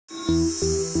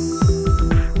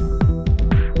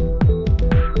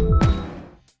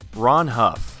Ron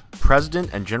Huff,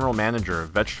 President and General Manager of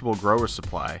Vegetable Grower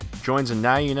Supply, joins in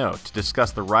Now You Know to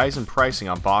discuss the rise in pricing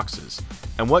on boxes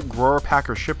and what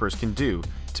grower-packer shippers can do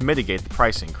to mitigate the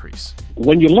price increase.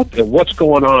 When you look at what's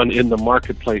going on in the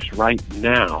marketplace right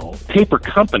now, paper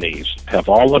companies have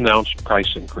all announced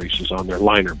price increases on their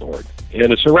linerboard.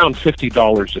 And it's around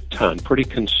 $50 a ton, pretty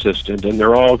consistent, and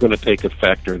they're all going to take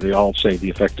effect, or they all say the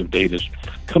effective date is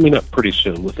coming up pretty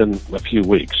soon, within a few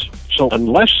weeks. So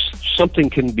unless something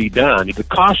can be done, the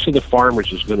cost to the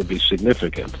farmers is going to be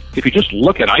significant. If you just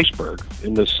look at iceberg,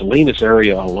 in the Salinas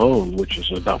area alone, which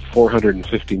is about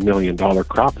 $450 million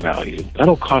crop value,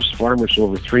 that'll cost farmers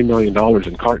over $3 million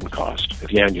in carton cost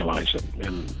if you annualize it,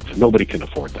 and nobody can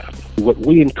afford that. What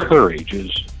we encourage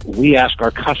is we ask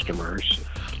our customers,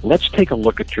 let's take a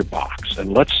look at your box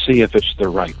and let's see if it's the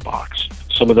right box.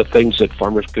 Some of the things that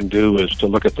farmers can do is to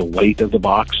look at the weight of the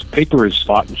box. Paper is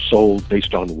bought and sold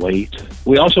based on weight.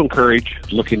 We also encourage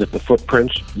looking at the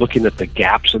footprints, looking at the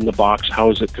gaps in the box.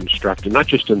 How is it constructed? Not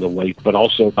just in the weight, but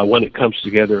also when it comes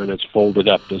together and it's folded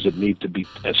up, does it need to be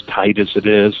as tight as it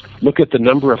is? Look at the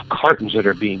number of cartons that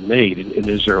are being made, and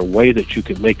is there a way that you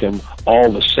can make them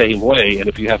all the same way? And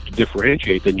if you have to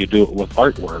differentiate, then you do it with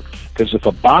artwork. Because if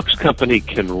a box company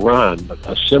can run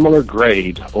a similar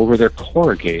grade over their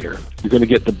corrugator, you're going to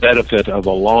get the benefit of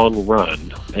a long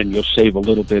run, and you'll save a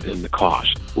little bit in the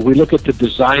cost. We look at the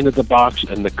design of the box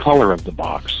and the color of the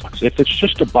box. If it's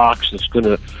just a box that's going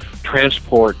to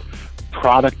transport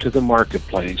product to the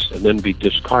marketplace and then be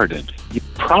discarded, you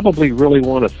probably really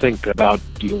want to think about,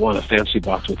 do you want a fancy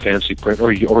box with fancy print,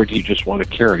 or do you just want a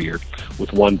carrier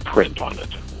with one print on it?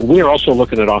 We're also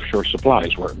looking at offshore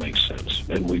supplies where it makes sense,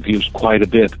 and we've used quite a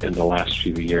bit in the last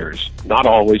few years. Not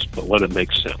always, but when it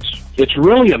makes sense. It's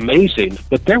really amazing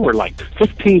that there were like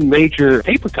 15 major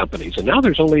paper companies, and now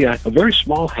there's only a very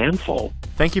small handful.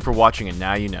 Thank you for watching, and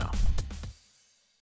Now You Know.